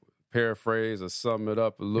can paraphrase or sum it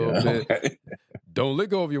up a little bit. Okay. Don't let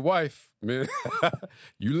go of your wife, man.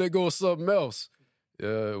 You let go of something else.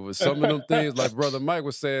 With some of them things, like Brother Mike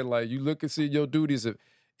was saying, like you look and see your duties.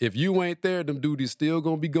 If you ain't there, them duties still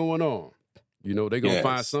gonna be going on. You know, they gonna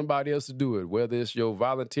find somebody else to do it, whether it's your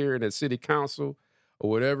volunteering at city council or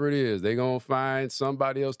whatever it is. They gonna find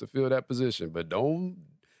somebody else to fill that position. But don't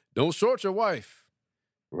short your wife.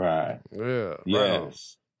 Right. Yeah. Yes.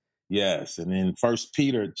 Right yes. And in 1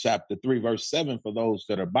 Peter chapter 3, verse 7, for those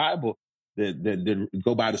that are Bible, that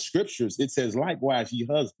go by the scriptures, it says, likewise, ye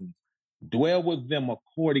husbands, dwell with them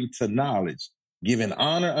according to knowledge, giving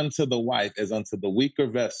honor unto the wife as unto the weaker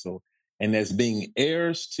vessel, and as being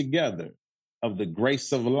heirs together of the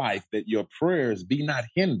grace of life, that your prayers be not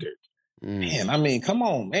hindered. Man, I mean, come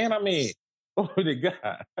on, man. I mean, glory to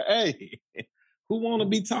God. Hey, who want to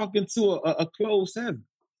be talking to a closed heaven?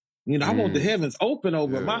 You know, I want the heavens open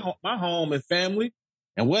over my home and family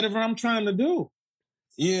and whatever I'm trying to do.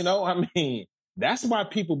 You know, I mean, that's why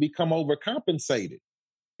people become overcompensated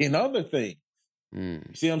in other things. You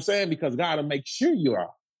see what I'm saying? Because God will make sure you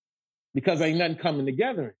are. Because ain't nothing coming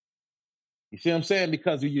together. You see what I'm saying?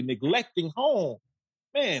 Because you're neglecting home.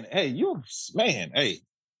 Man, hey, hey.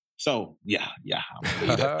 So, yeah, I'm going to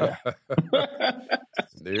leave that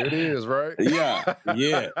there. There it is, right? Yeah.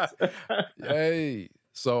 Hey,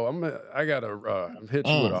 so I'm hit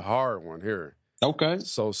you with a hard one here. Okay.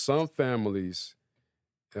 So some families,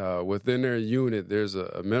 within their unit, there's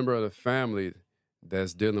a member of the family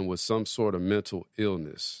that's dealing with some sort of mental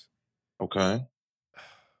illness. Okay.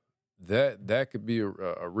 That could be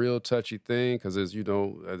a real touchy thing because, as you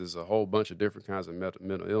know, there's a whole bunch of different kinds of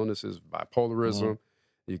mental illnesses, bipolarism.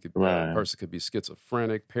 You could a person could be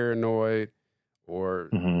schizophrenic, paranoid, or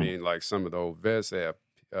I mean, like some of the old vets have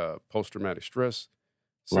post-traumatic stress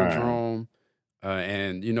syndrome,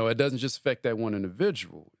 and you know, it doesn't just affect that one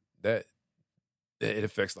individual. That it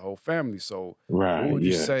affects the whole family. So, what would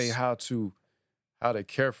you say how to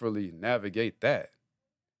carefully navigate that?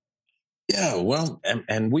 Yeah, well,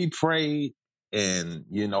 and we pray and,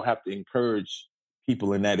 you know, have to encourage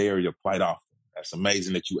people in that area quite often. That's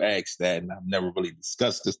amazing that you asked that. And I've never really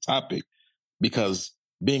discussed this topic because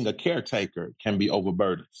being a caretaker can be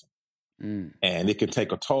overburdensome. And it can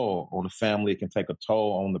take a toll on the family. It can take a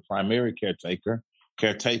toll on the primary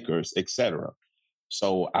caretakers, etc.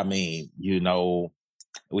 So, I mean, you know,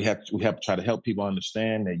 we have to try to help people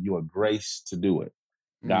understand that you are graced to do it.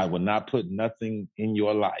 God will not put nothing in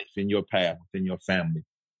your life, in your path, within your family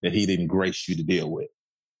that he didn't grace you to deal with.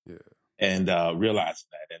 Yeah. And realize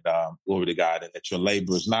that. And glory to God, and that your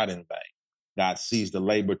labor is not in vain. God sees the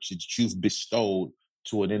labor that you've bestowed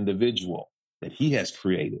to an individual that he has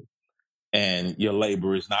created. And your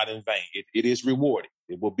labor is not in vain. It is rewarded.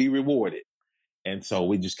 It will be rewarded. And so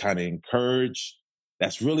we just kind of encourage.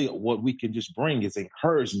 That's really what we can just bring is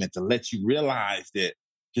encouragement to let you realize that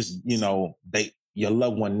just, you know, your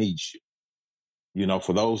loved one needs you. You know,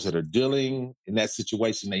 for those that are dealing in that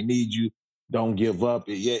situation, they need you. Don't give up.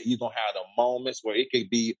 Yeah, you're going to have the moments where it could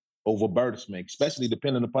be overburdenment, especially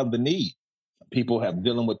depending upon the need. People have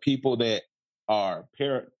dealing with people that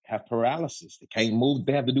have paralysis. They can't move.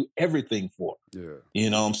 They have to do everything for them. Yeah. You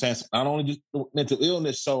know what I'm saying? So not only just mental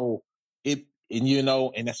illness, so and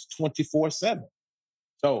that's 24/7.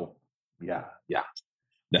 So yeah,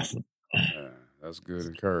 definitely. Yeah, that's good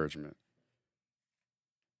encouragement.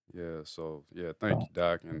 Yeah, so thank you,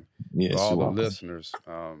 Doc, and for all the listeners.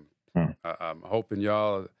 I'm hoping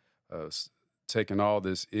y'all taking all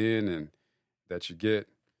this in, and that you get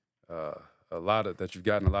that you've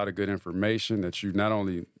gotten a lot of good information. That you not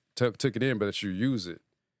only took it in, but that you use it,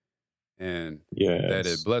 and Yes. that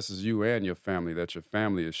it blesses you and your family, that your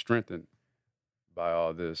family is strengthened by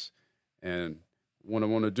all this. And what I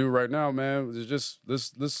want to do right now, man, is just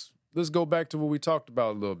let's go back to what we talked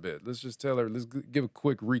about a little bit. Let's just let's give a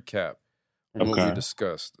quick recap on what we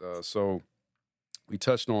discussed. So we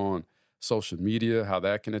touched on social media, how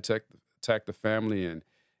that can attack the family, and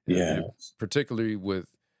particularly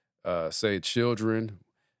with say children.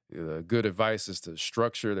 Good advice is to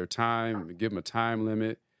structure their time, give them a time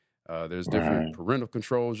limit. There's different parental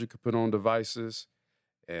controls you could put on devices,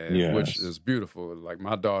 and which is beautiful. Like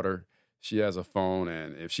my daughter, she has a phone,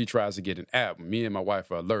 and if she tries to get an app, me and my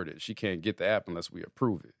wife are alerted. She can't get the app unless we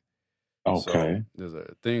approve it. Okay. So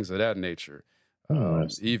there's things of that nature.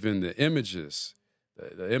 Even the images,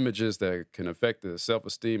 the images that can affect the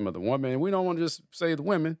self-esteem of the woman. And we don't want to just say the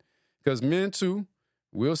women, because men too,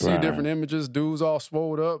 we'll see different images, dudes all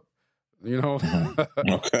swolled up, you know.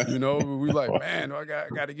 You know, we like, man, I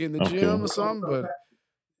got to get in the gym or something.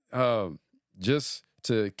 But just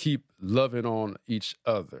to keep loving on each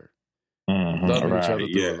other. Loving each other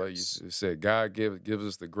through it. Like you said, God gives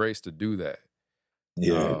us the grace to do that.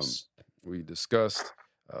 Yes. We discussed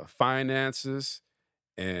finances,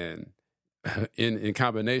 and in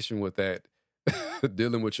combination with that,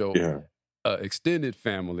 dealing with your extended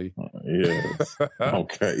family. Yes.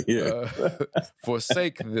 Okay. Yeah.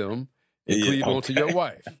 Forsake them and cleave onto your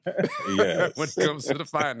wife. Yes. When it comes to the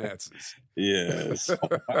finances. Yes.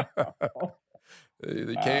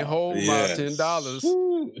 They can't hold my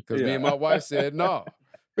 $10 because me and my wife said no.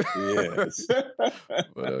 Yes.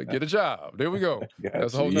 But get a job. There we go.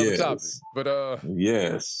 That's a whole nother topic. But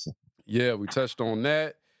yeah, we touched on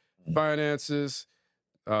that. Finances,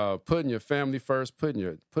 putting your family first, putting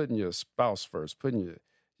your spouse first, putting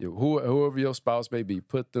your whoever your spouse may be,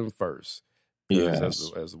 put them first. Yes.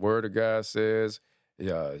 As the word of God says,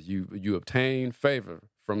 you obtain favor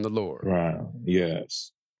from the Lord. Right.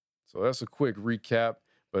 Yes. So that's a quick recap.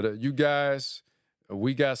 But you guys,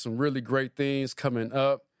 we got some really great things coming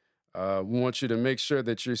up. We want you to make sure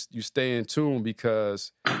that you stay in tune,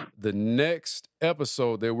 because the next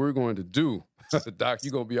episode that we're going to do, Doc,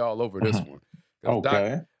 you're going to be all over this one. Okay. Doc,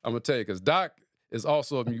 I'm going to tell you, because Doc is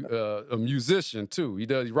also a musician too. He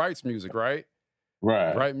writes music, right?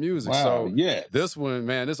 Right. Write music. Wow. So this one,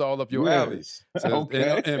 man, this all up your alley. So,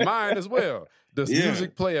 and mine as well. Does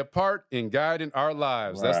music play a part in guiding our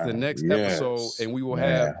lives? That's the next episode. And we will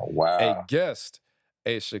have a guest,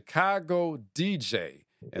 a Chicago DJ.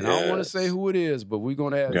 And I don't want to say who it is, but we're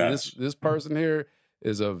going to have this person here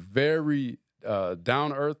is a very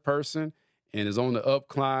down-to-earth person and is on the up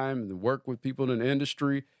climb and work with people in the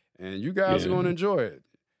industry. And you guys are going to enjoy it.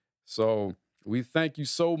 So we thank you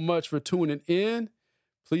so much for tuning in.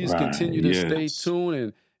 Please continue to stay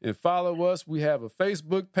tuned and follow us. We have a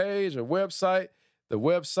Facebook page, a website. The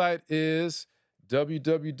website is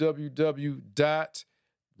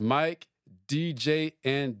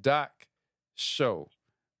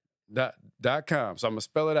www.micdjanddocShow.com. So I'm going to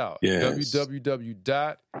spell it out.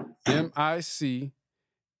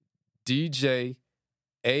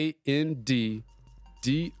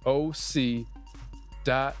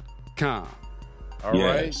 All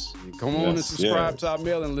right? Come on and subscribe to our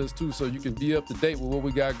mailing list too, so you can be up to date with what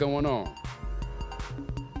we got going on.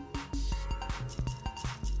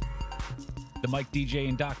 The Mike, DJ,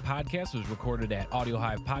 and Doc podcast was recorded at Audio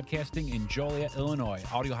Hive Podcasting in Joliet, Illinois.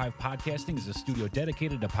 Audio Hive Podcasting is a studio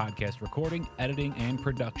dedicated to podcast recording, editing, and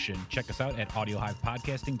production. Check us out at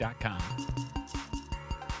audiohivepodcasting.com.